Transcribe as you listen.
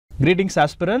Greetings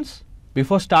aspirants.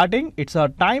 Before starting, it's our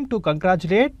time to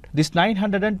congratulate these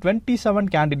 927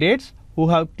 candidates who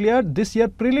have cleared this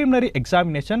year's preliminary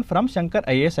examination from Shankar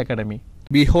IAS Academy.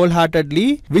 We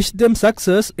wholeheartedly wish them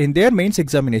success in their mains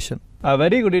examination. A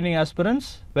very good evening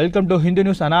aspirants. Welcome to Hindu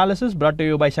News Analysis brought to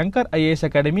you by Shankar IAS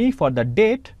Academy for the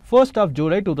date 1st of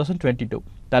July 2022.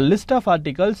 The list of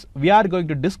articles we are going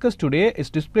to discuss today is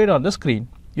displayed on the screen.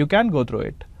 You can go through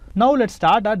it. Now let's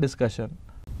start our discussion.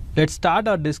 Let's start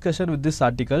our discussion with this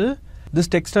article. This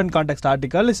text and context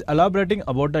article is elaborating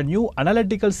about a new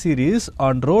analytical series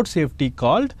on road safety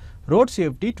called Road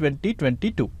Safety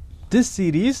 2022. This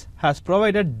series has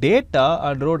provided data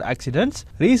on road accidents,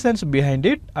 reasons behind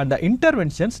it, and the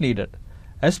interventions needed.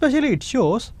 Especially it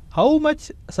shows how much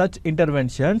such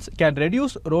interventions can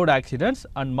reduce road accidents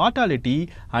and mortality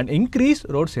and increase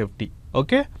road safety.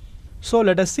 Okay? So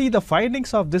let us see the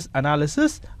findings of this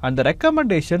analysis and the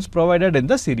recommendations provided in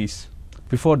the series.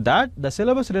 Before that, the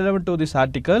syllabus relevant to this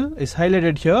article is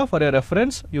highlighted here for your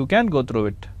reference. You can go through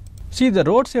it. See, the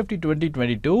Road Safety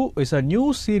 2022 is a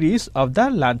new series of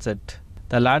the Lancet.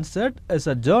 The Lancet is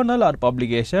a journal or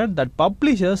publication that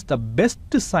publishes the best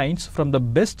science from the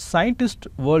best scientists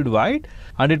worldwide,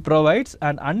 and it provides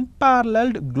an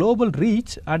unparalleled global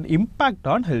reach and impact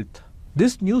on health.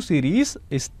 This new series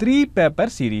is 3-paper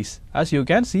series, as you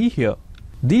can see here.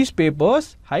 These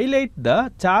papers highlight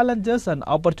the challenges and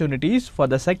opportunities for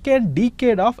the second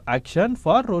decade of action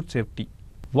for road safety.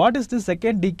 What is the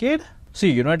second decade? See,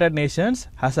 United Nations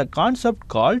has a concept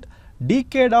called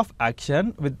Decade of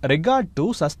Action with regard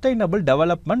to Sustainable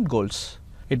Development Goals.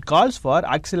 It calls for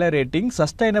accelerating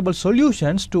sustainable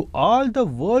solutions to all the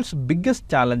world's biggest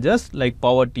challenges like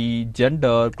poverty,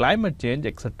 gender, climate change,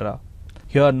 etc.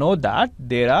 Here note that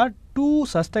there are two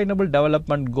Sustainable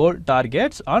Development Goal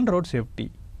targets on road safety.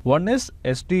 One is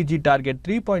SDG target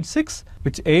 3.6,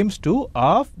 which aims to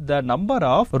halve the number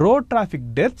of road traffic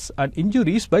deaths and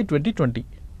injuries by 2020.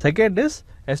 Second is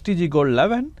SDG goal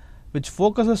 11, which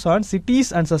focuses on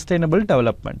cities and sustainable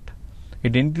development.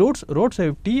 It includes road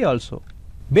safety also.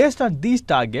 Based on these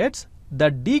targets, the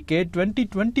decade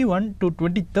 2021 to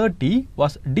 2030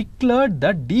 was declared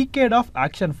the decade of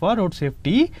action for road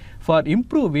safety for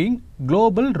improving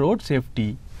global road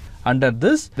safety. Under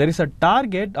this, there is a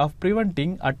target of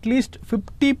preventing at least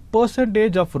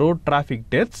 50% of road traffic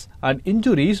deaths and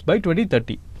injuries by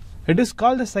 2030. It is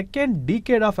called the second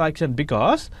decade of action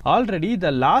because already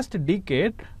the last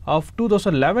decade of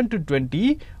 2011 to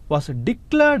 20 was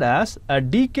declared as a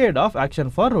decade of action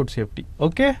for road safety.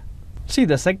 Okay? See,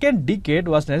 the second decade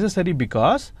was necessary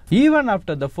because even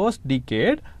after the first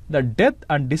decade, the death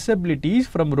and disabilities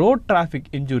from road traffic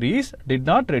injuries did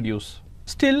not reduce.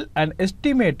 Still, an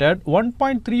estimated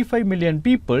 1.35 million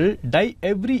people die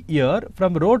every year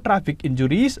from road traffic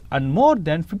injuries and more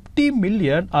than 50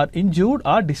 million are injured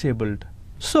or disabled.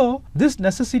 So, this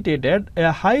necessitated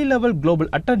a high-level global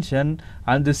attention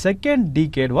and the second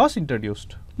decade was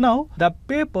introduced. Now, the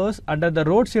papers under the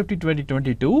Road Safety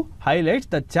 2022 highlights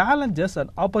the challenges and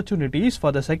opportunities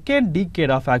for the second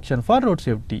decade of action for road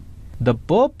safety. The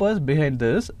purpose behind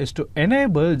this is to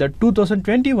enable the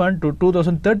 2021 to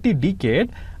 2030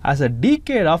 decade as a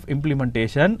decade of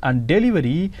implementation and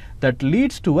delivery that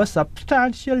leads to a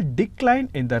substantial decline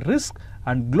in the risk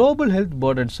and global health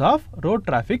burdens of road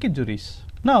traffic injuries.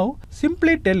 Now,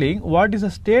 simply telling what is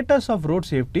the status of road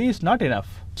safety is not enough.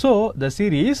 So, the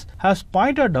series has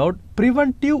pointed out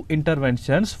preventive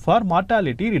interventions for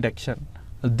mortality reduction.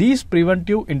 These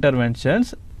preventive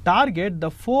interventions target the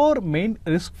 4 main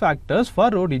risk factors for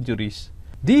road injuries.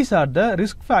 These are the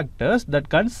risk factors that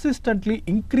consistently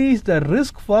increase the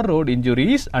risk for road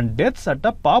injuries and deaths at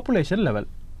a population level.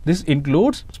 This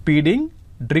includes speeding,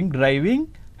 drink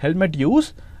driving, helmet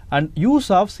use, and use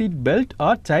of seat belt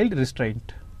or child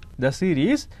restraint. The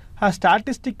series has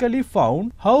statistically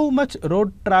found how much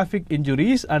road traffic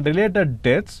injuries and related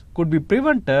deaths could be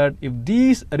prevented if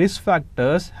these risk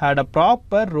factors had a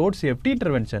proper road safety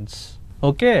interventions.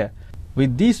 Okay,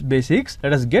 with these basics,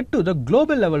 let us get to the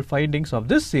global level findings of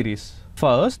this series.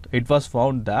 First, it was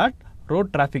found that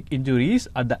road traffic injuries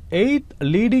are the 8th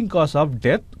leading cause of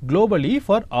death globally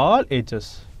for all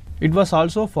ages. It was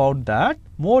also found that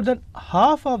more than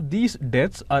half of these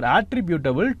deaths are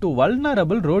attributable to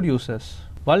vulnerable road users.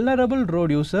 Vulnerable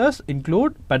road users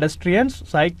include pedestrians,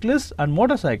 cyclists, and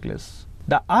motorcyclists.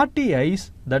 The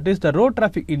RTIs, that is the road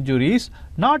traffic injuries,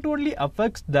 not only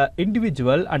affects the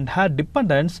individual and her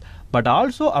dependents but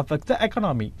also affects the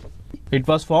economy. It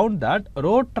was found that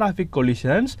road traffic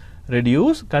collisions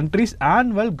reduce country's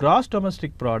annual gross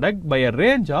domestic product by a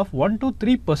range of 1 to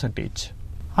 3%.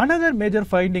 Another major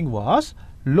finding was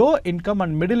low income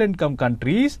and middle income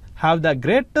countries have the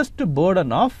greatest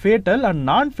burden of fatal and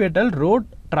non-fatal road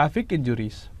traffic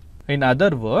injuries. In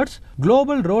other words,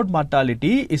 global road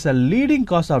mortality is a leading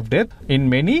cause of death in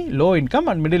many low income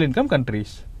and middle income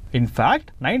countries. In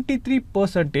fact,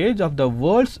 93% of the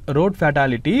world's road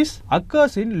fatalities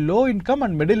occurs in low income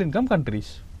and middle income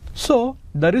countries. So,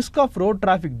 the risk of road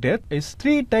traffic death is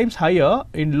 3 times higher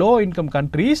in low income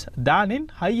countries than in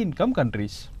high income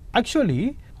countries.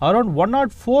 Actually, around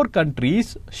 104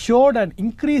 countries showed an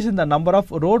increase in the number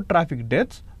of road traffic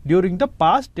deaths during the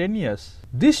past 10 years.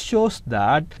 This shows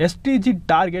that SDG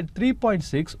target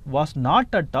 3.6 was not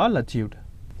at all achieved.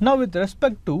 Now, with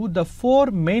respect to the 4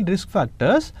 main risk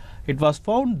factors, it was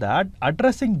found that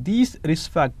addressing these risk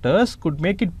factors could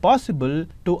make it possible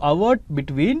to avert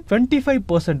between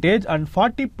 25% and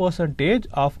 40%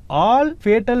 of all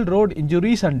fatal road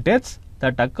injuries and deaths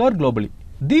that occur globally.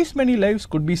 These many lives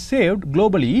could be saved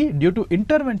globally due to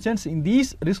interventions in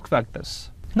these risk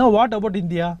factors. Now, what about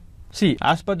India? See,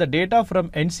 as per the data from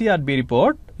NCRB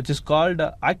report, which is called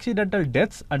Accidental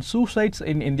Deaths and Suicides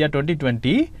in India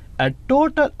 2020, a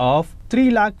total of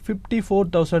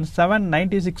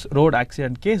 3,54,796 road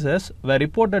accident cases were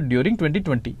reported during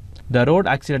 2020. The road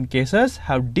accident cases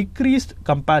have decreased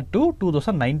compared to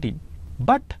 2019.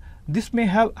 But this may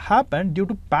have happened due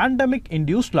to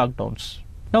pandemic-induced lockdowns.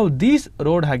 Now, these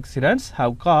road accidents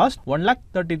have caused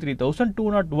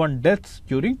 1,33,201 deaths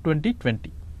during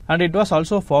 2020. And it was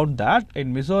also found that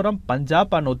in Mizoram,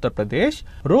 Punjab and Uttar Pradesh,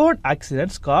 road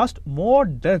accidents caused more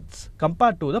deaths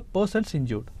compared to the persons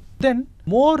injured. Then,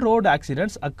 more road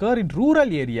accidents occur in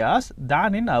rural areas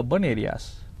than in urban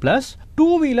areas. Plus,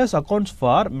 two-wheelers accounts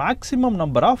for maximum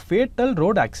number of fatal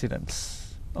road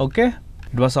accidents. Okay?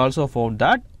 It was also found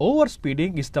that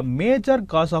overspeeding is the major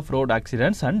cause of road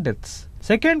accidents and deaths.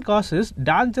 Second cause is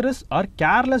dangerous or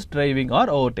careless driving or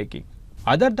overtaking.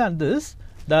 Other than this,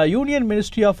 the Union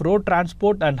Ministry of Road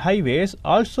Transport and Highways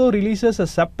also releases a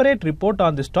separate report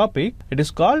on this topic. It is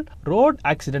called Road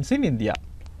Accidents in India.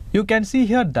 You can see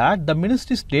here that the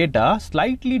ministry's data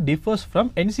slightly differs from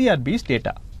NCRB's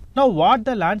data. Now, what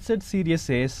the Lancet series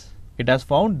says? It has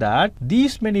found that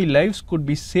these many lives could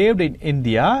be saved in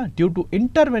India due to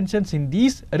interventions in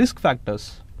these risk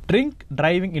factors. Drink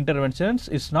driving interventions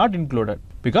is not included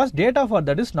because data for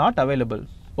that is not available.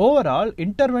 Overall,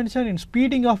 intervention in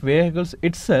speeding of vehicles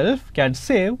itself can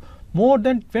save more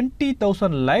than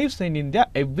 20,000 lives in India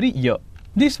every year.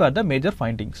 These were the major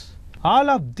findings. All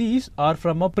of these are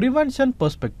from a prevention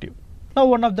perspective. Now,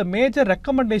 one of the major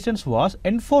recommendations was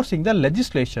enforcing the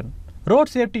legislation. Road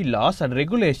safety laws and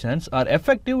regulations are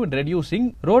effective in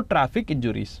reducing road traffic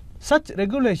injuries. Such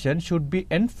regulations should be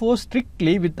enforced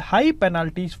strictly with high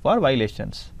penalties for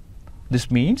violations. This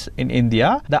means, in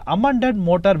India, the amended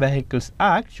Motor Vehicles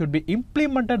Act should be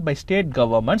implemented by state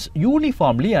governments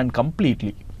uniformly and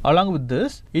completely. Along with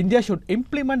this, India should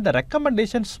implement the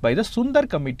recommendations by the Sundar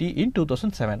Committee in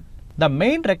 2007. The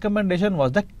main recommendation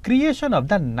was the creation of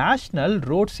the National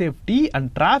Road Safety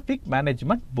and Traffic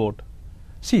Management Board.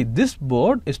 See, this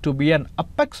board is to be an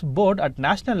apex board at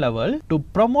national level to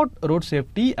promote road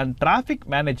safety and traffic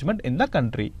management in the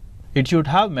country. It should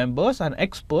have members and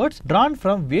experts drawn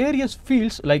from various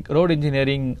fields like road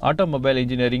engineering, automobile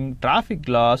engineering, traffic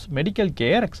laws, medical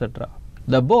care, etc.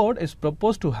 The board is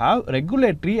proposed to have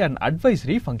regulatory and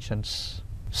advisory functions.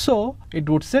 So, it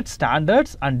would set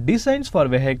standards and designs for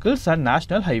vehicles and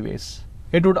national highways.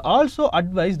 It would also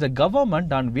advise the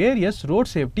government on various road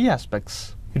safety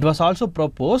aspects. It was also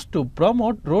proposed to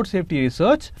promote road safety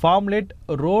research, formulate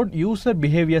road user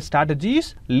behavior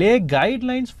strategies, lay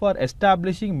guidelines for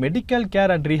establishing medical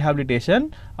care and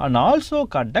rehabilitation, and also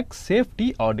conduct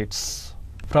safety audits.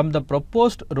 From the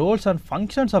proposed roles and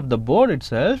functions of the board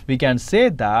itself, we can say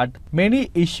that many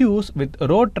issues with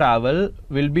road travel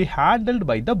will be handled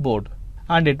by the board,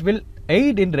 and it will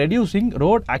aid in reducing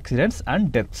road accidents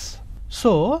and deaths.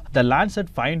 So, the Lancet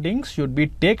findings should be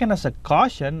taken as a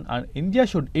caution and India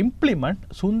should implement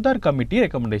Sundar Committee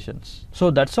recommendations.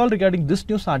 So, that's all regarding this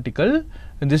news article.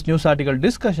 In this news article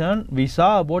discussion, we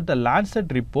saw about the Lancet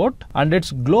report and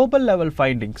its global level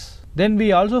findings. Then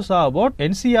we also saw about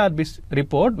NCRB's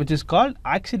report, which is called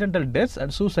Accidental Deaths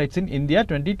and Suicides in India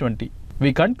 2020.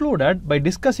 We concluded by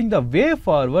discussing the way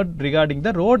forward regarding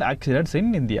the road accidents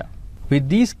in India. With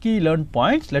these key learned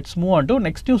points, let's move on to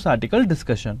next news article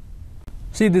discussion.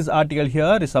 See, this article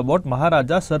here is about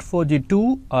Maharaja Sarfoji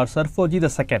II or Sarfoji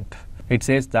II. It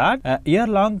says that a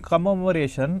year-long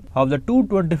commemoration of the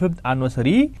 225th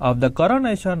anniversary of the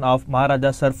coronation of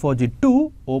Maharaja Sarfoji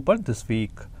II opened this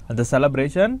week. And the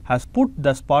celebration has put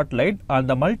the spotlight on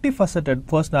the multifaceted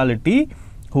personality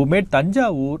who made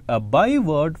Thanjavur a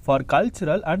byword for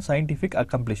cultural and scientific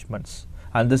accomplishments.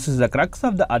 And this is the crux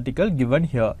of the article given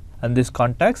here. In this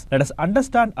context, let us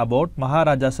understand about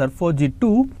Maharaja Sarfoji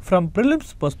II from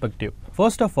Prelims perspective.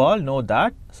 First of all, know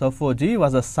that Sarfoji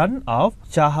was a son of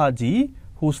Shahaji,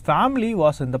 whose family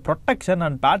was in the protection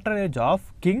and patronage of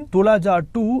King Tulaja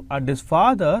II and his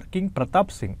father King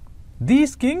Pratap Singh.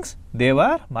 These kings, they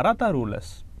were Maratha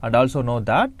rulers. And also know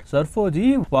that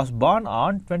Sarfoji was born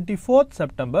on 24th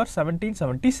September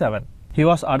 1777. He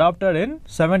was adopted in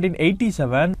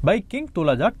 1787 by King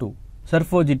Tulaja II.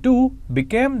 Sarfoji II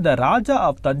became the Raja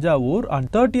of Thanjavur on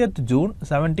 30th June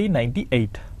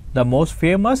 1798. The most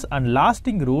famous and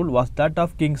lasting rule was that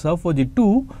of King Sarfoji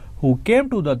II, who came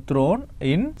to the throne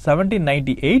in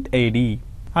 1798 AD.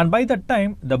 And by that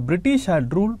time, the British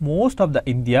had ruled most of the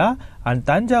India, and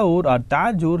Thanjavur or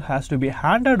Thanjavur has to be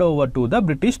handed over to the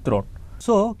British throne.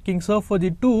 So, King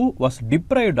Sarfoji II was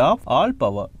deprived of all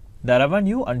power. The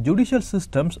revenue and judicial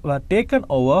systems were taken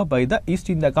over by the East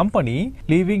India Company,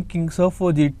 leaving King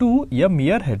Sarfoji II a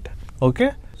mere head.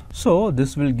 Okay, so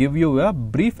this will give you a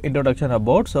brief introduction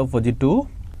about Sarfoji II.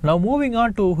 Now moving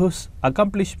on to his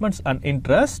accomplishments and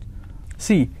interests.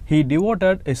 See, he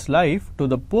devoted his life to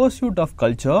the pursuit of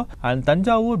culture, and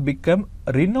Thanjavur became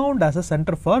renowned as a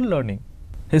center for learning.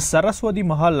 His Saraswati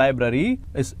Mahal library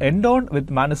is endowed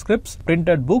with manuscripts,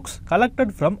 printed books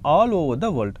collected from all over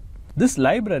the world. This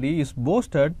library is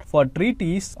boasted for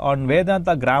treatises on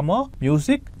Vedanta grammar,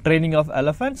 music, training of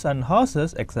elephants and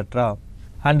horses, etc.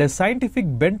 And his scientific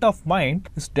bent of mind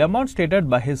is demonstrated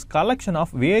by his collection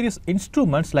of various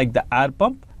instruments like the air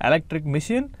pump, electric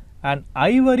machine, and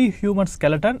ivory human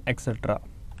skeleton, etc.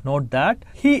 Note that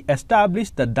he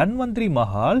established the Dhanvantri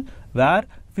Mahal, where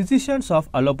physicians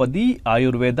of allopathy,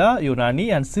 Ayurveda,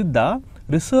 Unani and Siddha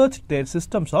researched their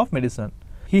systems of medicine.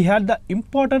 He had the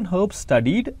important herbs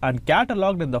studied and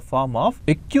catalogued in the form of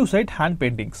exquisite hand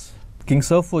paintings. King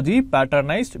Sarfoji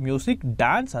patronized music,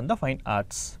 dance and the fine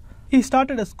arts. He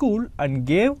started a school and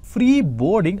gave free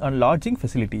boarding and lodging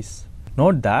facilities.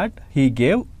 Note that he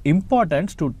gave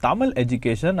importance to Tamil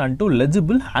education and to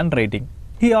legible handwriting.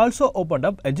 He also opened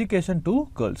up education to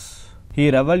girls. He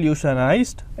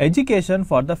revolutionized education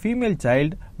for the female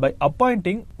child by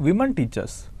appointing women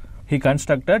teachers. He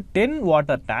constructed 10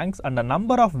 water tanks and a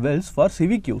number of wells for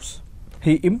civic use.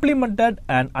 He implemented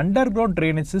an underground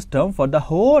drainage system for the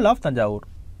whole of Thanjavur.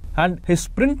 And his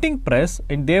printing press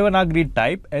in Devanagari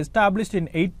type, established in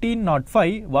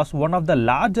 1805, was one of the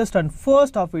largest and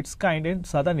first of its kind in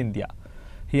southern India.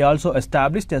 He also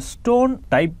established a stone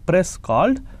type press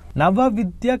called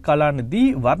Navavidya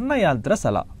Kalanidhi Varnayantra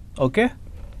Sala. Okay?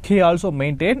 He also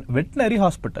maintained veterinary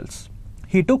hospitals.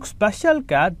 He took special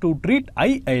care to treat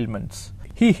eye ailments.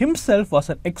 He himself was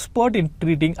an expert in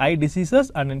treating eye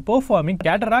diseases and in performing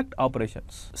cataract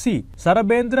operations. See,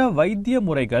 Sarabendra Vaidya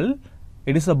Muraigal,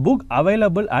 it is a book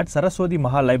available at Saraswati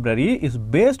Mahal Library, is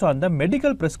based on the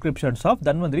medical prescriptions of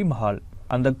Dhanvantri Mahal.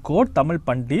 And the court Tamil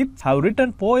Pandits have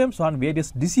written poems on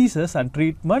various diseases and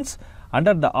treatments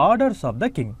under the orders of the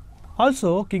king.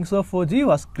 Also, King Sarfoji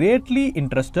was greatly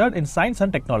interested in science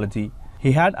and technology.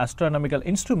 He had astronomical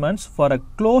instruments for a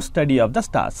close study of the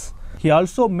stars. He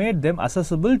also made them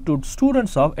accessible to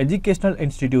students of educational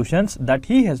institutions that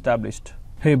he established.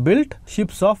 He built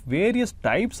ships of various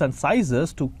types and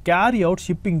sizes to carry out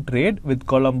shipping trade with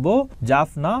Colombo,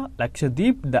 Jaffna,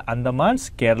 Lakshadweep, the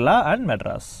Andamans, Kerala and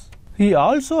Madras. He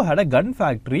also had a gun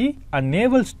factory and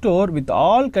naval store with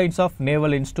all kinds of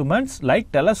naval instruments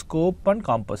like telescope and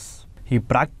compass. He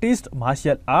practiced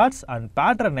martial arts and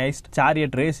patronized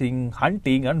chariot racing,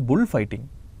 hunting and bullfighting.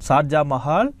 Sarja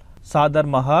Mahal, Sadar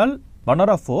Mahal,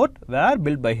 Banara Fort were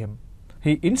built by him.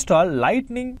 He installed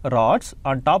lightning rods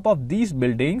on top of these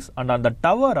buildings and on the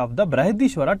tower of the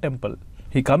Brihadishwara temple.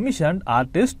 He commissioned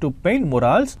artists to paint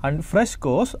murals and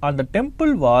frescoes on the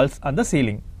temple walls and the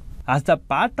ceiling. As the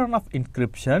patron of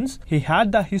inscriptions, he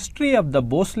had the history of the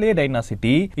Bhosle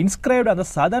dynasty inscribed on the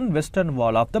southern western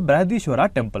wall of the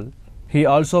Brihadishwara temple. He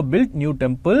also built new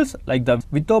temples like the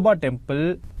Vithoba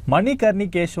temple,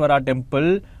 Manikarnikeshwara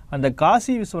temple and the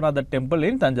Kasi Viswanatha temple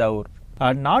in Thanjavur.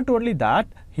 And not only that,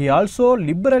 he also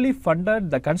liberally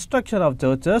funded the construction of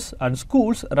churches and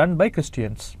schools run by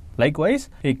Christians. Likewise,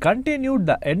 he continued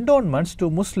the endowments to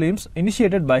Muslims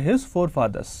initiated by his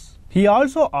forefathers. He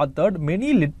also authored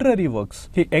many literary works.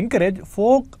 He encouraged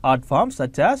folk art forms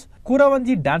such as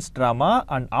Kuravanji dance drama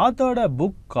and authored a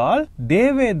book called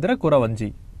Devendra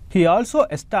Kuravanji. He also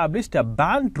established a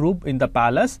band troupe in the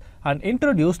palace and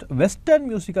introduced Western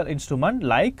musical instruments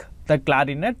like the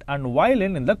clarinet and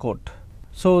violin in the court.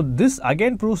 So this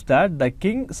again proves that the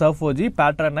King Sarfoji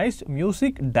patronized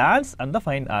music, dance and the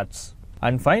fine arts.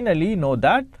 And finally, know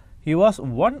that he was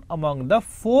one among the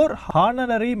 4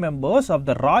 honorary members of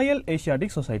the Royal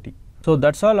Asiatic Society. So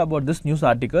that's all about this news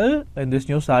article. In this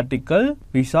news article,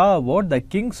 we saw about the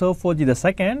King Serfoji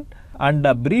II and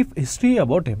a brief history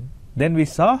about him. Then we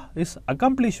saw his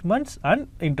accomplishments and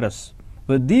interests.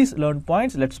 With these learned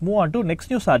points, let's move on to next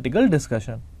news article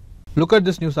discussion. Look at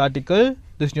this news article.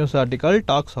 This news article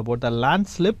talks about the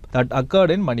landslip that occurred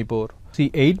in Manipur.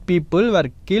 See, 8 people were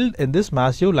killed in this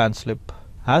massive landslip.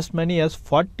 As many as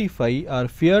 45 are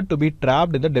feared to be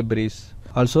trapped in the debris.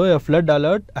 Also, a flood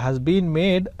alert has been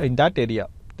made in that area.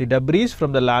 The debris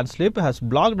from the landslip has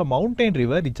blocked the mountain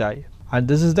river Rijai. And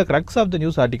this is the crux of the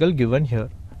news article given here.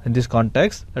 In this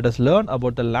context, let us learn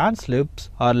about the landslips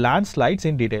or landslides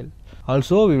in detail.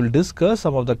 Also, we will discuss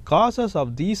some of the causes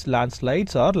of these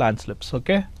landslides or landslips.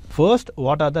 Okay. First,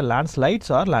 what are the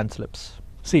landslides or landslips?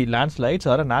 See, landslides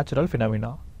are a natural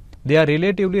phenomena. They are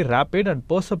relatively rapid and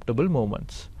perceptible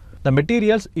movements. The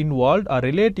materials involved are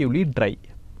relatively dry.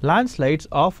 Landslides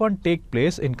often take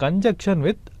place in conjunction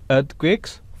with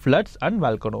earthquakes, floods and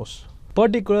volcanoes.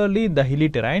 Particularly in the hilly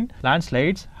terrain,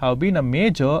 landslides have been a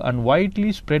major and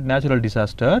widely spread natural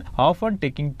disaster, often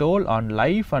taking toll on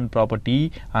life and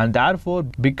property, and therefore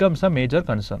becomes a major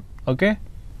concern. Okay?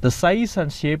 The size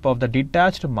and shape of the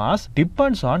detached mass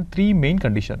depends on 3 main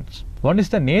conditions. One is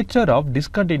the nature of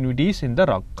discontinuities in the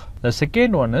rock. The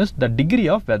second one is the degree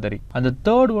of weathering. And the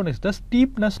third one is the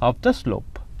steepness of the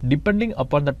slope. Depending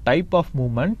upon the type of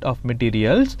movement of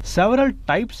materials, several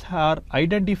types are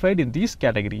identified in these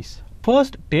categories.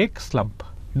 First, take slump.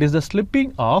 It is the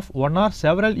slipping of one or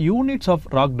several units of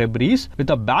rock debris with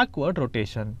a backward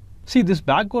rotation. See, this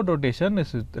backward rotation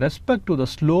is with respect to the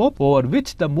slope over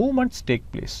which the movements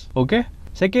take place. Okay.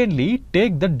 Secondly,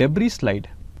 take the debris slide.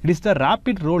 It is the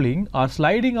rapid rolling or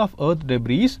sliding of earth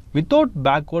debris without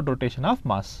backward rotation of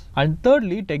mass. And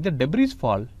thirdly, take the debris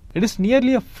fall. It is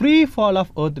nearly a free fall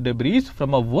of earth debris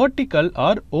from a vertical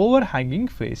or overhanging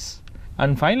face.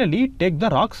 And finally, take the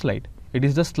rock slide. It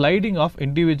is the sliding of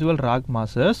individual rock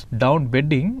masses down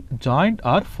bedding, joint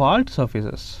or fault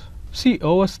surfaces. See,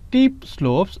 over steep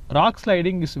slopes, rock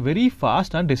sliding is very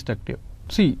fast and destructive.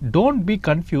 See, don't be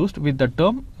confused with the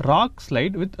term rock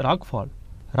slide with rock fall.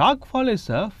 Rock fall is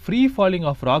a free falling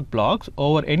of rock blocks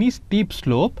over any steep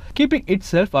slope, keeping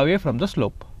itself away from the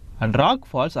slope. And rock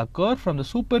falls occur from the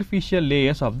superficial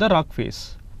layers of the rock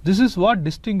face. This is what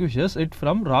distinguishes it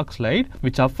from rock slide,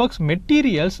 which affects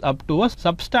materials up to a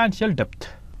substantial depth.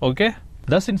 Okay.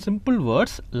 Thus, in simple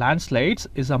words, landslides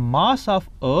is a mass of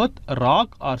earth,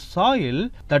 rock or soil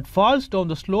that falls down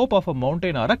the slope of a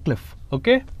mountain or a cliff.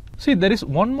 Okay. See, there is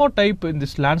one more type in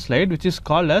this landslide which is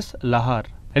called as lahar.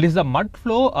 It is the mud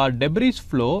flow or debris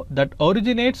flow that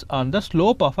originates on the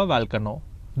slope of a volcano.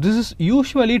 This is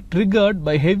usually triggered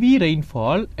by heavy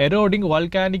rainfall, eroding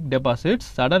volcanic deposits,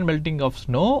 sudden melting of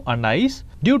snow and ice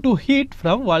due to heat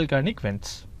from volcanic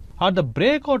vents, or the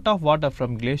breakout of water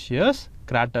from glaciers,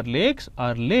 crater lakes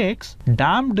or lakes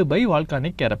dammed by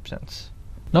volcanic eruptions.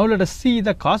 Now let us see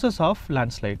the causes of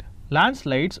landslide.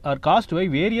 Landslides are caused by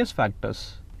various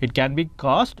factors. It can be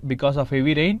caused because of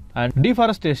heavy rain, and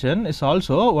deforestation is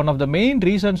also one of the main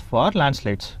reasons for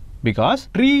landslides. Because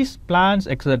trees, plants,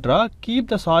 etc. keep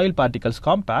the soil particles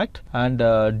compact, and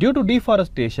due to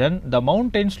deforestation, the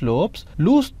mountain slopes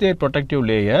lose their protective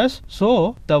layers,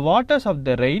 so the waters of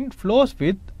the rain flows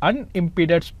with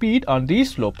unimpeded speed on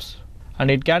these slopes. And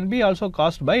it can be also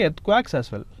caused by earthquakes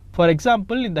as well. For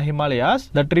example, in the Himalayas,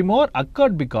 the tremor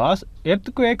occurred because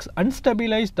earthquakes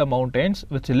unstabilized the mountains,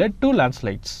 which led to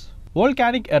landslides.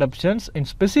 Volcanic eruptions in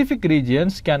specific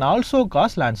regions can also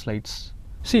cause landslides.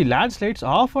 See, landslides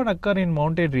often occur in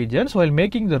mountain regions while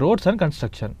making the roads and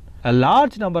construction. A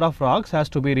large number of rocks has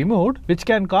to be removed, which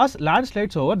can cause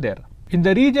landslides over there. In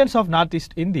the regions of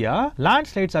northeast India,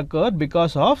 landslides occur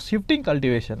because of shifting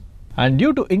cultivation. And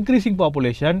due to increasing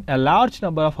population, a large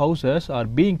number of houses are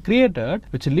being created,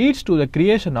 which leads to the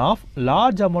creation of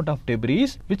large amount of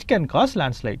debris, which can cause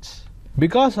landslides.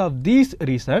 Because of these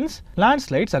reasons,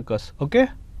 landslides occurs. Okay.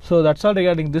 So that's all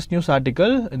regarding this news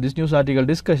article. In this news article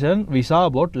discussion, we saw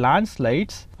about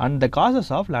landslides and the causes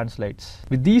of landslides.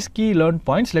 With these key learned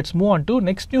points, let's move on to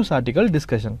next news article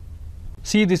discussion.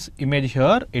 See this image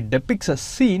here. It depicts a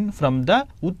scene from the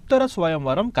Uttara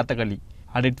Swayamvaram Kathakali,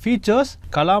 and it features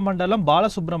Kalamandalam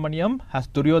Balasubramaniam as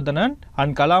Duryodhanan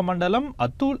and Kalamandalam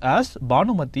Atul as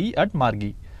Bhanumati at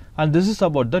Margi. And this is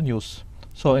about the news.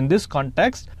 So in this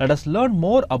context, let us learn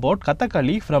more about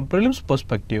Kathakali from prelims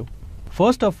perspective.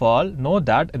 First of all, know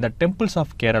that in the temples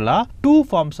of Kerala, 2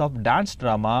 forms of dance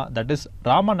drama, that is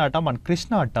Ramanattam and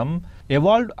Krishnattam,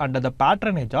 evolved under the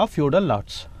patronage of feudal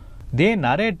lords. They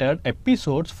narrated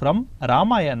episodes from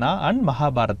Ramayana and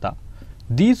Mahabharata.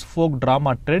 These folk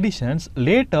drama traditions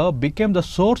later became the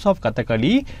source of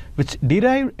Kathakali, which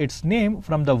derived its name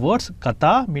from the words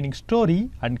Katha meaning story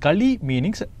and Kali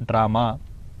meaning drama.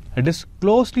 It is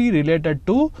closely related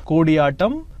to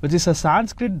Kodiyattam, which is a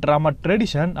Sanskrit drama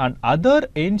tradition, and other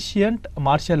ancient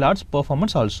martial arts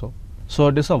performance also. So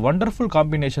it is a wonderful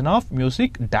combination of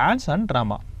music, dance and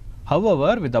drama.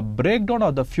 However, with the breakdown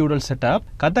of the feudal setup,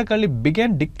 Kathakali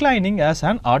began declining as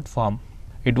an art form.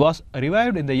 It was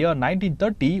revived in the year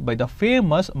 1930 by the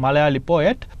famous Malayali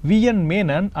poet V.N.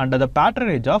 Menon under the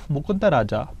patronage of Mukunda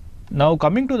Raja. Now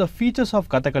coming to the features of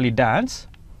Kathakali dance,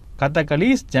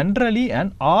 Kathakali is generally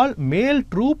an all-male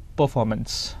troupe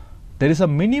performance. There is a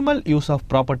minimal use of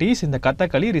properties in the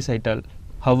Kathakali recital.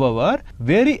 However,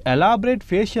 very elaborate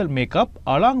facial makeup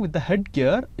along with the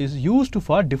headgear is used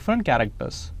for different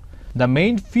characters. The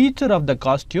main feature of the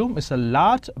costume is a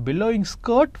large billowing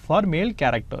skirt for male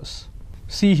characters.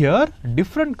 See here,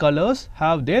 different colors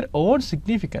have their own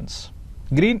significance.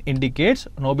 Green indicates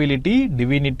nobility,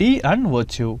 divinity and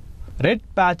virtue. Red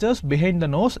patches behind the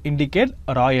nose indicate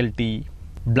royalty.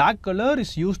 Black color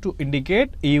is used to indicate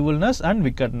evilness and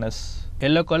wickedness.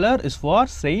 Yellow color is for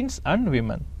saints and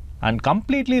women. And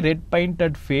completely red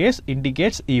painted face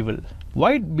indicates evil.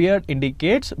 White beard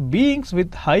indicates beings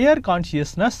with higher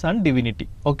consciousness and divinity.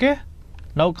 Okay?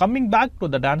 Now coming back to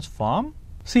the dance form.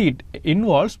 See, it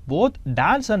involves both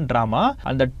dance and drama,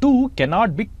 and the two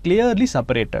cannot be clearly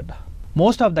separated.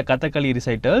 Most of the Kathakali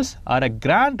recitals are a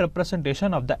grand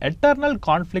representation of the eternal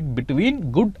conflict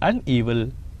between good and evil.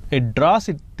 It draws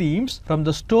its themes from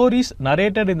the stories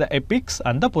narrated in the epics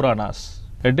and the Puranas.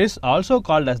 It is also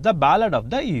called as the Ballad of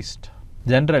the East.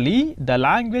 Generally, the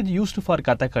language used for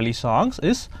Kathakali songs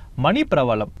is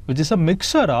Manipravalam, which is a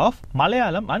mixture of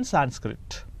Malayalam and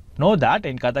Sanskrit. Know that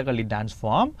in Kathakali dance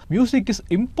form, music is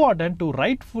important to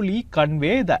rightfully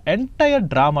convey the entire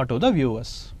drama to the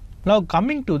viewers. Now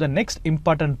coming to the next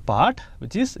important part,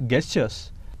 which is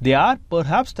gestures. They are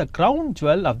perhaps the crown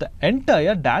jewel of the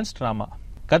entire dance drama.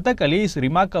 Kathakali is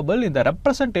remarkable in the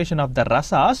representation of the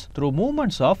rasas through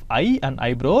movements of eye and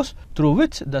eyebrows through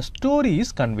which the story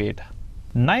is conveyed.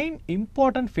 9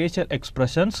 important facial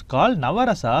expressions called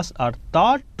Navarasas are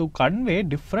thought to convey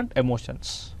different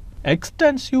emotions.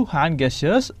 Extensive hand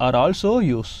gestures are also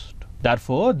used.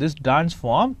 Therefore, this dance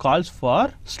form calls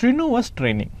for strenuous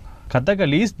training.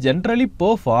 Kathakali is generally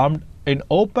performed in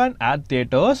open-air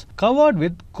theatres covered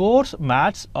with coarse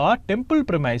mats or temple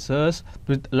premises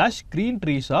with lush green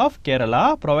trees of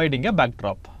Kerala providing a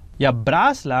backdrop. A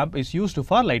brass lamp is used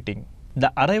for lighting.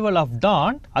 The arrival of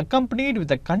dawn, accompanied with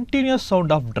the continuous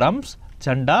sound of drums,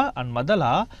 chanda and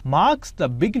madala, marks the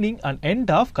beginning and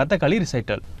end of Kathakali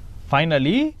recital.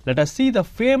 Finally, let us see the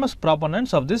famous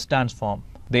proponents of this dance form.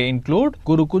 They include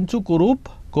Guru Kunchu Kurup,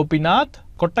 Gopinath,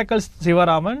 Kottakal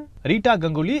Sivaraman, Rita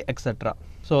Ganguly, etc.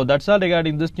 So that's all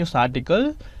regarding this news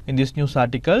article. In this news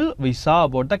article, we saw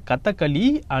about the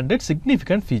Kathakali and its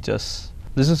significant features.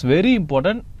 This is very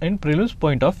important in prelims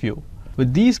point of view.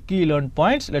 With these key learned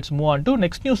points, let's move on to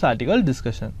next news article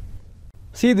discussion.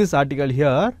 See this article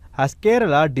here. As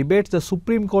Kerala debates the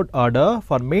Supreme Court order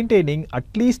for maintaining at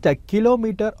least a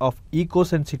kilometre of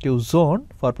eco-sensitive zone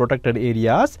for protected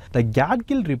areas, the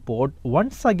Gadgil report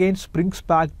once again springs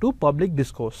back to public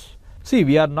discourse. See,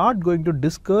 we are not going to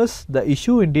discuss the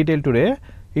issue in detail today.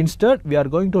 Instead, we are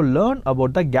going to learn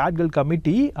about the Gadgil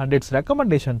committee and its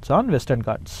recommendations on Western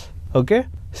Ghats. Okay?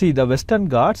 See, the Western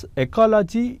Ghats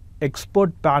Ecology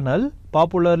Expert Panel,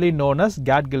 popularly known as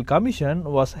Gadgil Commission,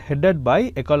 was headed by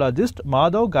ecologist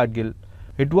Madhav Gadgil.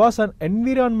 It was an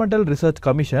environmental research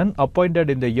commission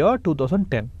appointed in the year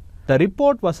 2010. The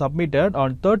report was submitted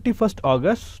on 31st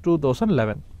August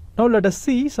 2011. Now let us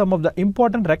see some of the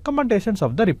important recommendations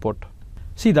of the report.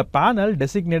 See, the panel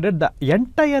designated the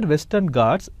entire Western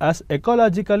Ghats as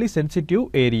ecologically sensitive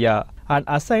area and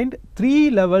assigned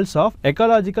 3 levels of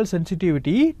ecological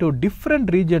sensitivity to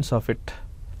different regions of it.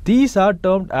 These are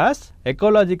termed as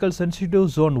Ecological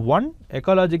Sensitive Zone 1,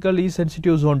 Ecologically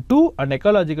Sensitive Zone 2 and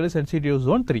Ecologically Sensitive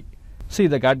Zone 3. See,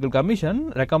 the Gadgil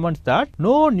Commission recommends that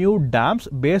no new dams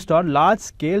based on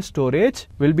large-scale storage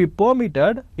will be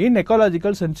permitted in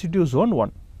Ecological Sensitive Zone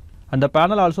 1. And the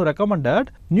panel also recommended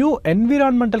new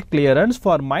environmental clearance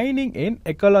for mining in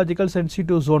Ecological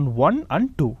Sensitive Zone 1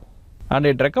 and 2. And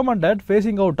it recommended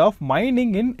phasing out of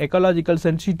mining in Ecological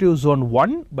Sensitive Zone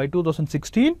 1 by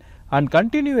 2016 and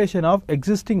continuation of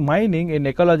existing mining in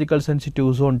Ecological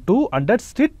Sensitive Zone 2 under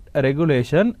strict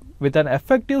regulation with an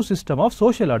effective system of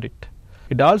social audit.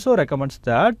 It also recommends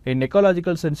that in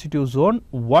ecological sensitive zone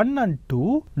 1 and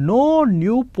 2, no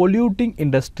new polluting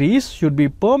industries should be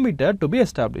permitted to be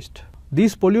established.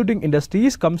 These polluting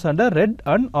industries comes under red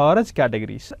and orange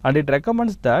categories, and it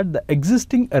recommends that the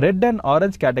existing red and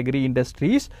orange category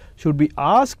industries should be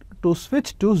asked to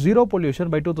switch to zero pollution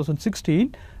by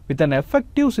 2016 with an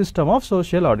effective system of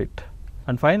social audit.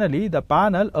 And finally, the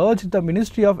panel urged the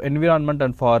Ministry of Environment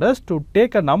and Forest to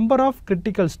take a number of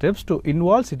critical steps to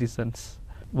involve citizens.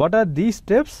 What are these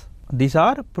steps? These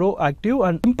are proactive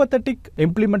and sympathetic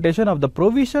implementation of the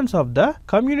provisions of the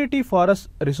Community Forest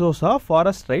Resource of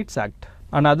Forest Rights Act.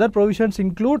 And other provisions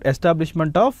include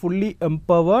establishment of fully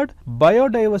empowered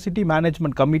biodiversity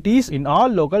management committees in all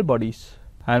local bodies,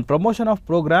 and promotion of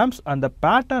programs and the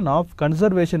pattern of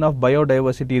conservation of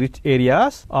biodiversity rich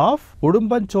areas of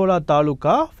Udumbanchola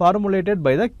Taluka formulated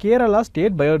by the Kerala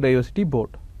State Biodiversity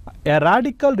Board. A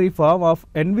radical reform of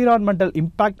environmental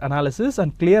impact analysis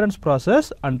and clearance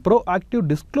process and proactive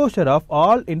disclosure of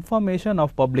all information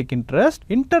of public interest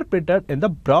interpreted in the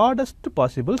broadest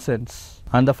possible sense.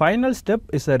 And the final step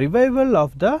is a revival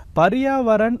of the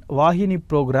Paryavaran Vahini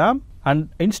program and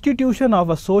institution of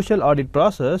a social audit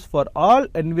process for all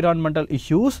environmental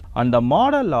issues on the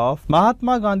model of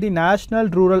Mahatma Gandhi National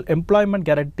Rural Employment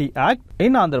Guarantee Act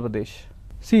in Andhra Pradesh.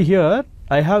 See here,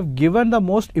 I have given the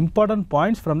most important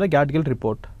points from the Gadgil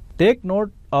report. Take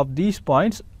note of these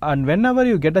points, and whenever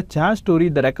you get a chance to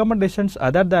read the recommendations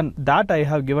other than that I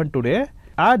have given today,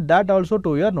 add that also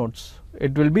to your notes.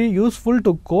 It will be useful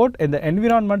to quote in the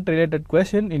environment related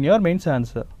question in your mains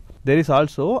answer. There is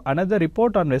also another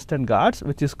report on Western Ghats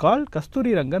which is called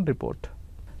Kasturirangan report.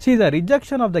 See, the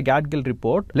rejection of the Gadgil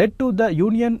report led to the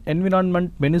Union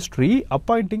Environment Ministry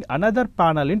appointing another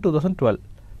panel in 2012.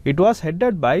 It was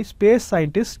headed by space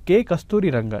scientist K.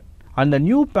 Kasturirangan, and the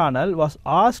new panel was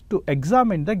asked to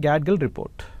examine the Gadgil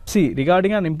report. See,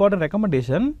 regarding an important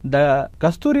recommendation, the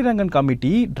Kasturirangan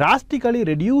committee drastically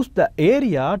reduced the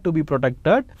area to be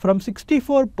protected from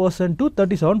 64% to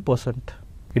 37%.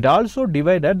 It also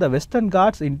divided the Western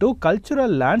Ghats into cultural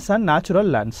lands and natural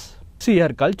lands. See here,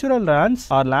 cultural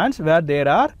lands are lands where there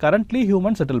are currently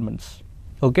human settlements.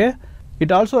 Okay.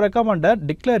 It also recommended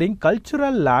declaring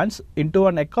cultural lands into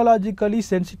an ecologically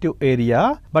sensitive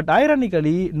area, but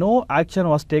ironically, no action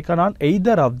was taken on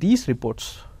either of these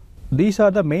reports. These are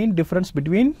the main difference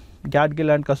between Gadgil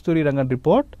and Kasturirangan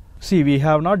report. See, we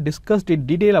have not discussed in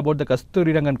detail about the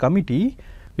Kasturirangan committee.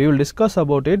 We will discuss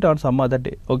about it on some other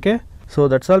day. Okay. So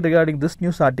that's all regarding this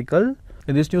news article.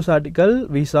 In this news article,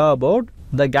 we saw about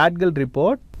the Gadgil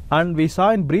report and we saw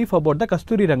in brief about the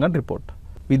Kasturirangan report.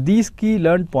 With these key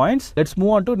learned points, let's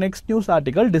move on to next news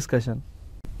article discussion.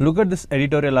 Look at this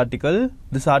editorial article.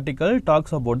 This article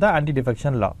talks about the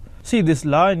anti-defection law. See, this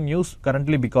law in news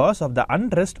currently because of the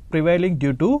unrest prevailing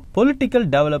due to political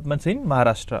developments in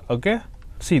Maharashtra. Okay.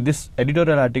 See, this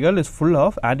editorial article is full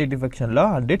of anti-defection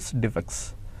law and its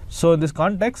defects. So in this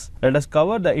context, let us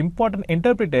cover the important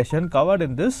interpretation covered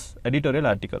in this editorial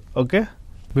article. Okay.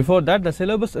 Before that, the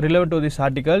syllabus relevant to this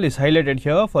article is highlighted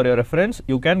here for your reference.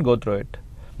 You can go through it.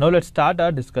 Now let's start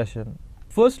our discussion.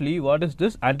 Firstly, what is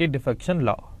this anti-defection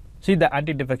law? See, the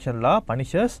anti-defection law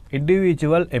punishes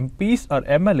individual MPs or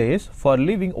MLAs for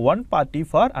leaving one party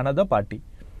for another party.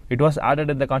 It was added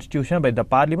in the constitution by the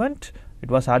parliament. It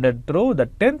was added through the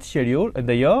 10th schedule in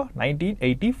the year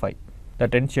 1985. The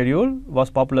 10th schedule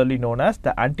was popularly known as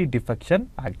the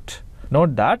Anti-Defection Act.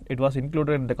 Note that it was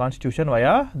included in the constitution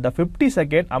via the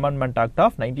 52nd Amendment Act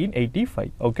of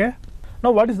 1985. Okay. Now,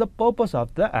 what is the purpose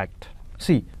of the act?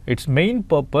 See, its main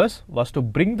purpose was to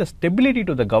bring the stability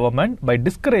to the government by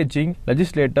discouraging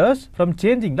legislators from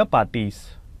changing the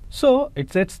parties. So,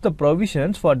 it sets the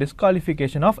provisions for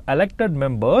disqualification of elected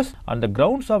members on the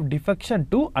grounds of defection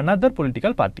to another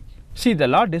political party. See, the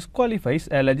law disqualifies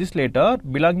a legislator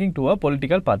belonging to a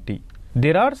political party.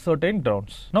 There are certain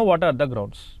grounds. Now, what are the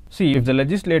grounds? See, if the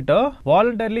legislator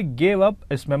voluntarily gave up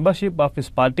his membership of his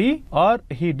party or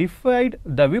he defied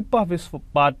the whip of his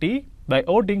party by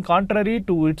voting contrary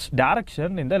to its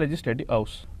direction in the legislative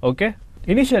house. Okay.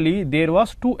 Initially, there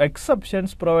was 2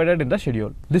 exceptions provided in the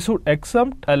schedule. This would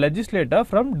exempt a legislator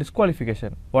from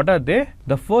disqualification. What are they?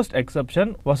 The first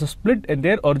exception was a split in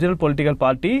their original political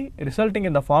party, resulting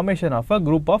in the formation of a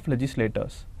group of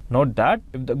legislators. Note that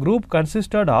if the group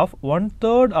consisted of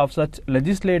 1/3 of such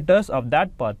legislators of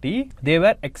that party, they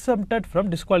were exempted from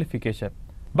disqualification.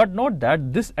 But note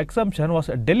that this exemption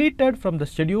was deleted from the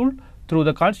schedule through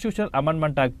the Constitutional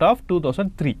Amendment Act of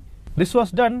 2003. This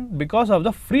was done because of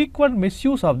the frequent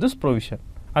misuse of this provision.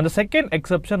 And the second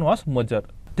exception was merger.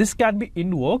 This can be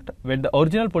invoked when the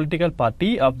original political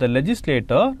party of the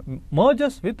legislator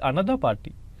merges with another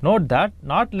party. Note that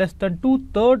not less than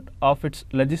 2/3 of its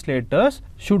legislators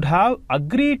should have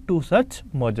agreed to such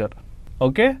merger.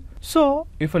 Okay. So,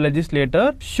 if a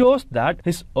legislator shows that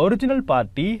his original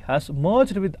party has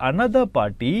merged with another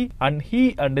party and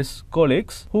he and his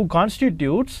colleagues who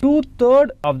constitutes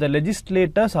 2/3 of the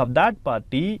legislators of that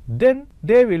party, then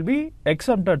they will be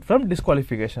exempted from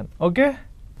disqualification. Okay.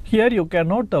 Here you can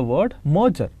note the word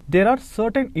merger. There are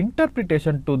certain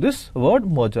interpretation to this word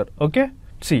merger. Okay.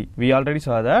 See, we already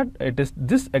saw that it is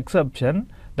this exception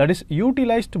that is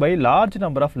utilized by a large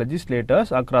number of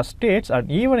legislators across states and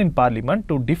even in parliament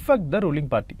to defect the ruling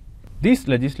party. These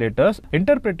legislators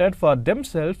interpreted for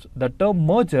themselves the term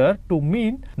merger to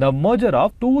mean the merger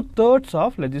of 2/3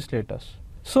 of legislators.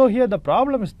 So here the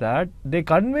problem is that they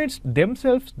convinced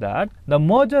themselves that the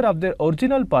merger of their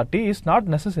original party is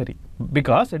not necessary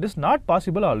because it is not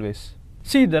possible always.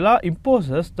 See, the law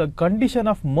imposes the condition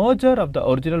of merger of the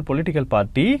original political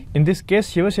party, in this case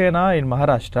Shiva Sena in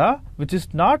Maharashtra, which is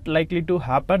not likely to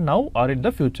happen now or in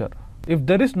the future. If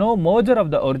there is no merger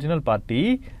of the original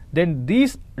party, then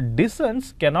these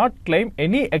dissents cannot claim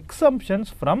any exemptions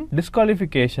from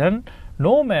disqualification,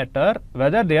 no matter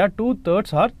whether they are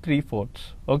 2/3 or 3/4.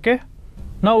 Okay.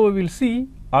 Now we will see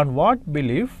on what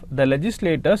belief the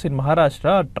legislators in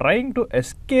Maharashtra are trying to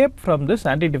escape from this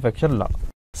anti-defection law.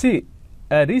 See,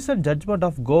 a recent judgment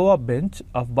of Goa bench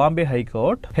of Bombay High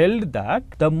Court held that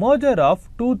the merger of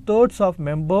 2/3 of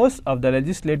members of the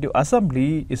Legislative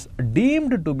Assembly is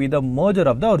deemed to be the merger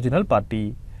of the original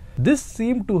party. This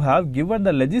seemed to have given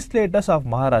the legislators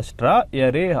of Maharashtra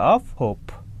a ray of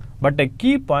hope. But a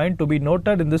key point to be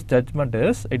noted in this judgment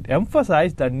is it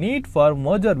emphasized the need for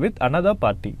merger with another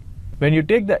party. When you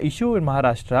take the issue in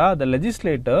Maharashtra, the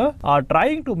legislators are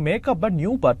trying to make up a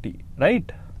new party,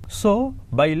 right? So,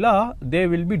 by law, they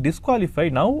will be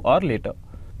disqualified now or later.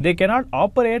 They cannot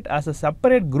operate as a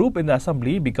separate group in the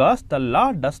assembly because the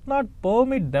law does not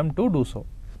permit them to do so.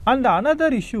 And the another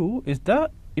issue is the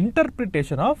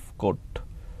interpretation of court.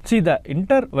 See, the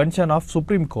intervention of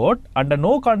Supreme Court and a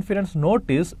no confidence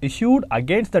notice issued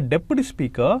against the Deputy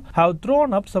Speaker have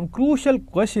thrown up some crucial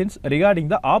questions regarding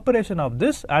the operation of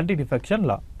this anti-defection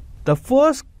law. The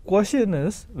first question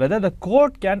is whether the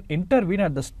court can intervene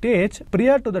at the stage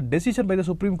prior to the decision by the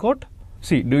Supreme Court.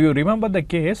 See, do you remember the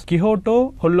case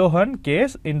Kihoto-Hollohan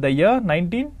case in the year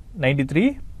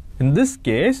 1993? In this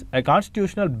case, a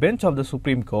constitutional bench of the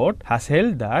Supreme Court has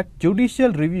held that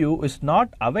judicial review is not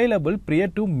available prior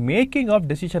to making of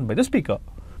decision by the Speaker.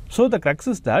 So the crux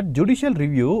is that judicial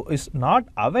review is not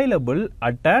available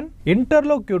at an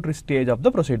interlocutory stage of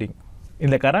the proceeding.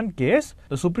 In the current case,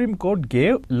 the Supreme Court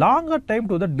gave longer time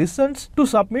to the dissents to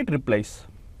submit replies,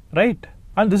 right?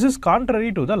 And this is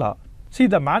contrary to the law. See,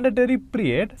 the mandatory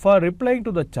period for replying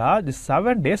to the charge is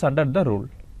 7 days under the rule,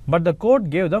 but the court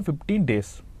gave them 15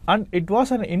 days. And it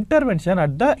was an intervention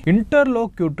at the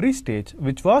interlocutory stage,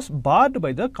 which was barred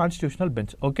by the constitutional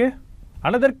bench, okay?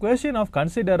 Another question of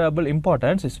considerable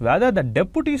importance is whether the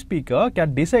Deputy Speaker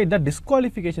can decide the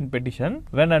disqualification petition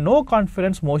when a no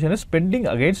confidence motion is pending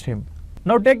against him.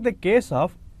 Now take the case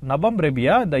of Nabam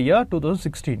Rebia in the year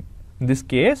 2016. In this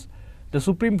case, the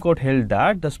Supreme Court held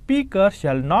that the Speaker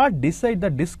shall not decide the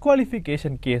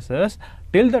disqualification cases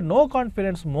till the no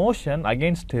confidence motion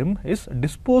against him is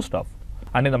disposed of.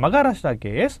 And in the Maharashtra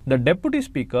case, the Deputy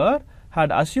Speaker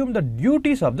had assumed the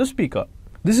duties of the Speaker.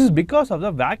 This is because of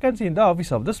the vacancy in the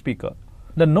office of the Speaker.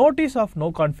 The notice of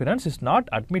no confidence is not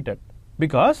admitted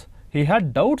because he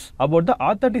had doubts about the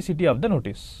authenticity of the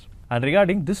notice. And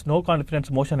regarding this no confidence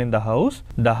motion in the House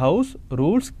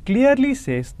rules clearly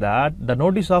says that the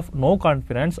notice of no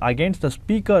confidence against the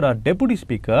Speaker or Deputy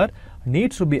Speaker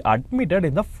needs to be admitted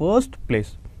in the first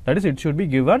place. That is, it should be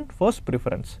given first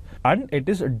preference. And it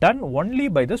is done only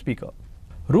by the Speaker.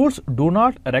 Rules do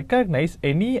not recognize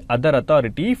any other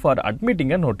authority for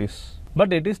admitting a notice.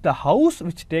 But it is the House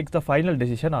which takes the final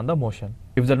decision on the motion.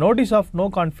 If the notice of no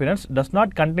confidence does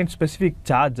not contain specific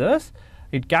charges,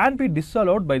 it can be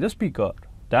disallowed by the Speaker.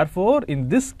 Therefore, in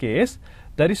this case,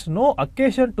 there is no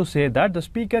occasion to say that the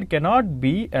Speaker cannot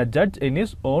be a judge in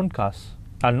his own cause.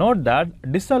 And note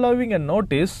that disallowing a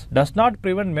notice does not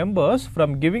prevent members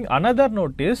from giving another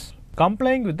notice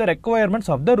complying with the requirements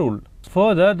of the rule.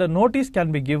 Further, the notice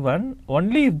can be given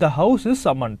only if the House is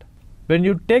summoned. When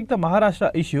you take the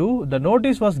Maharashtra issue, the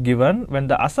notice was given when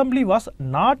the Assembly was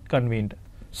not convened.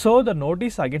 So, the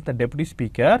notice against the Deputy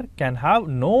Speaker can have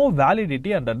no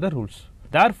validity under the rules.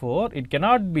 Therefore, it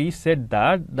cannot be said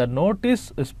that the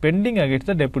notice is pending against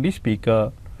the Deputy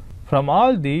Speaker. From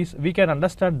all these, we can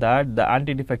understand that the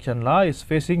anti-defection law is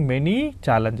facing many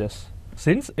challenges.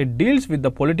 Since it deals with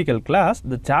the political class,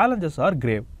 the challenges are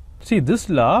grave. See, this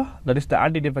law, that is the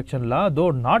anti-defection law, though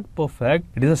not perfect,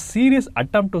 it is a serious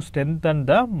attempt to strengthen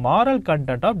the moral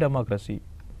content of democracy.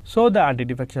 So the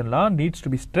anti-defection law needs to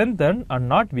be strengthened and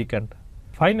not weakened.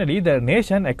 Finally, the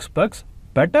nation expects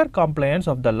better compliance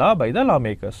of the law by the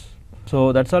lawmakers.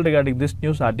 So that's all regarding this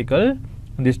news article.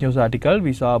 In this news article,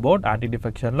 we saw about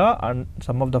anti-defection law and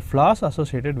some of the flaws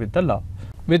associated with the law.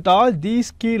 With all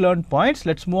these key learned points,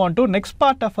 let's move on to next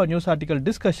part of our news article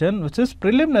discussion, which is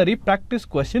preliminary practice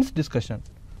questions discussion.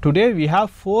 Today we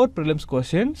have 4 prelims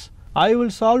questions. I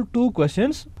will solve 2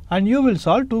 questions and you will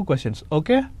solve 2 questions.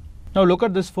 Okay? Now look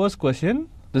at this first question.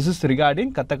 This is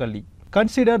regarding Kathakali.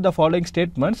 Consider the following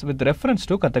statements with reference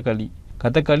to Kathakali.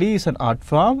 Kathakali is an art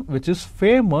form which is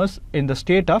famous in the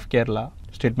state of Kerala.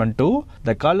 Statement 2.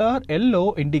 The color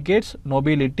yellow indicates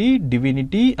nobility,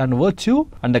 divinity and virtue,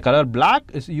 and the color black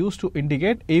is used to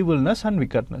indicate evilness and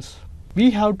wickedness.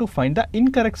 We have to find the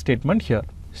incorrect statement here.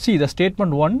 See, the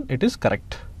statement 1, it is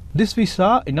correct. This we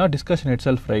saw in our discussion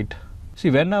itself, right? See,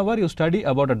 whenever you study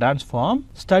about a dance form,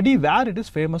 study where it is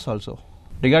famous also.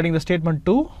 Regarding the statement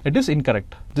 2, it is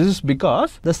incorrect. This is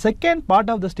because the second part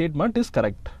of the statement is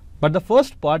correct, but the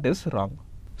first part is wrong.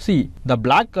 See, the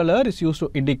black color is used to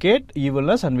indicate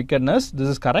evilness and wickedness. This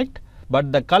is correct.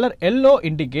 But the color yellow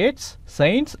indicates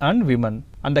saints and women.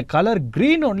 And the color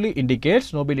green only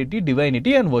indicates nobility,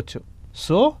 divinity and virtue.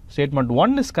 So, statement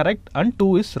 1 is correct and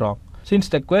 2 is wrong. Since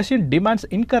the question demands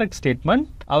incorrect statement,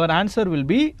 our answer will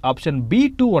be option B,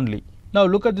 2 only. Now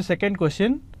look at the second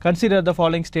question. Consider the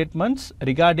following statements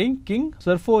regarding King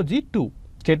Sarfoji II.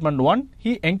 Statement 1.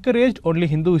 He encouraged only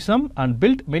Hinduism and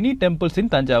built many temples in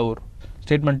Thanjavur.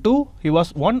 Statement 2. He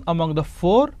was one among the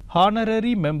 4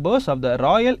 honorary members of the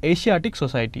Royal Asiatic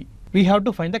Society. We have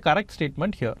to find the correct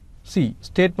statement here. See,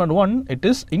 statement 1, it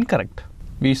is incorrect.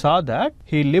 We saw that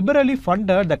he liberally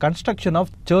funded the construction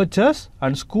of churches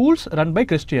and schools run by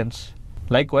Christians.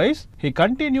 Likewise, he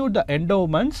continued the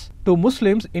endowments to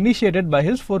Muslims initiated by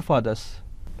his forefathers.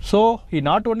 So, he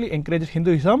not only encouraged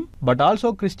Hinduism but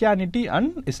also Christianity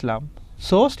and Islam.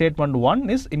 So, statement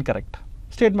 1 is incorrect.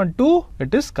 Statement 2,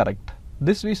 it is correct.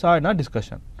 This we saw in our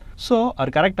discussion. So, our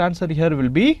correct answer here will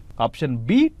be option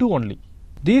B, 2 only.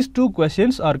 These 2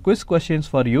 questions are quiz questions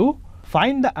for you.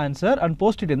 Find the answer and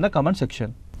post it in the comment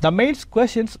section. The mains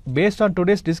questions based on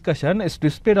today's discussion is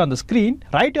displayed on the screen.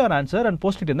 Write your answer and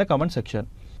post it in the comment section.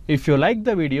 If you like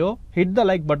the video, hit the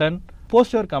like button,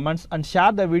 post your comments and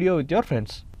share the video with your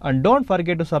friends. And don't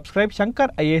forget to subscribe Shankar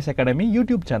IAS Academy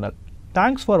YouTube channel.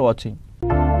 Thanks for watching.